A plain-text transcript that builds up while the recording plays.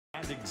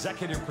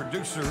executive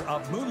producer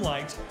of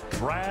Moonlight,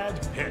 Brad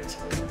Pitt.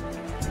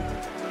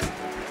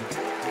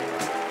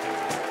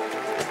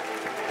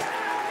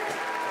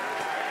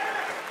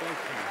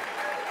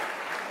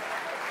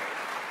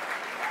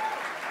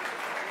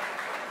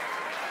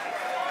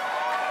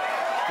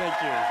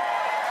 Thank you.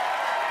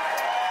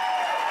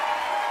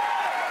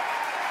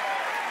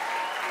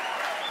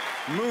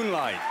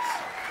 Moonlight.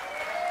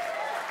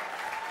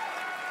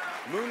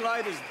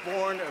 Moonlight is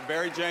born of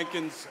Barry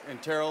Jenkins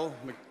and Terrell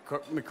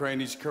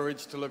McCraney's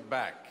courage to look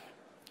back,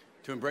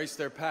 to embrace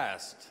their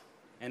past,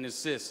 and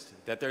insist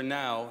that their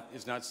now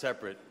is not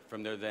separate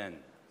from their then.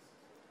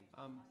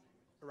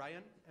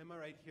 Ryan, Emma,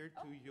 right here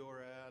to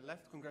your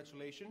left,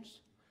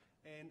 congratulations.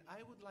 And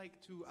I would like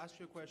to ask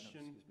you a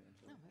question,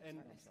 and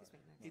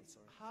it's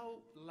how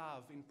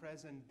love in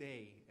present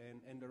day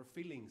and their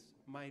feelings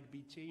might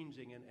be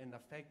changing and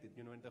affected,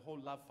 you know, and the whole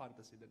love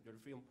fantasy that your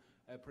film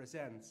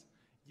presents,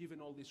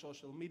 given all the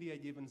social media,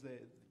 given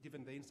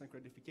the instant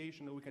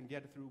gratification that we can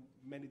get through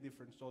many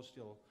different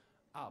social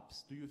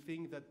apps. Do you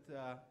think that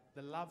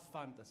the love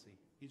fantasy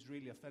is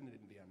really offended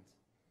in the end?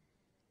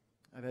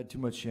 I've had too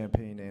much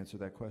champagne to answer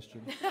that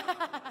question.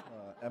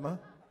 Emma?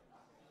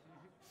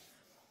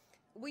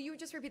 Will you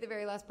just repeat the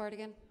very last part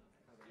again?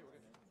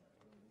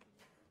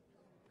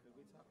 Could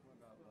we talk more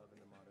about love in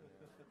the modern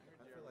era?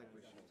 I feel like we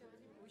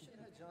should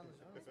have John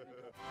speak.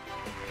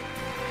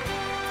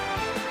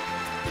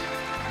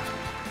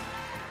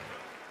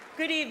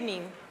 Good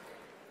evening.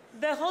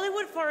 The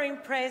Hollywood Foreign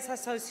Press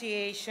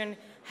Association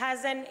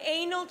has an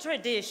anal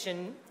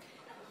tradition.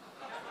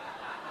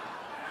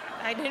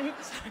 I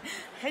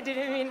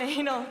didn't mean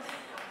anal.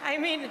 I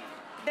mean,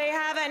 they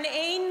have an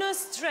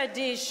anus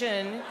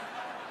tradition.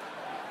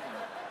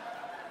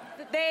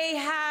 They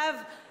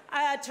have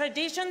a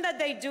tradition that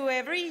they do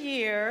every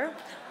year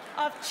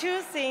of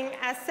choosing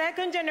a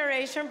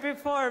second-generation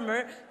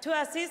performer to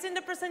assist in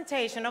the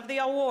presentation of the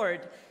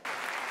award.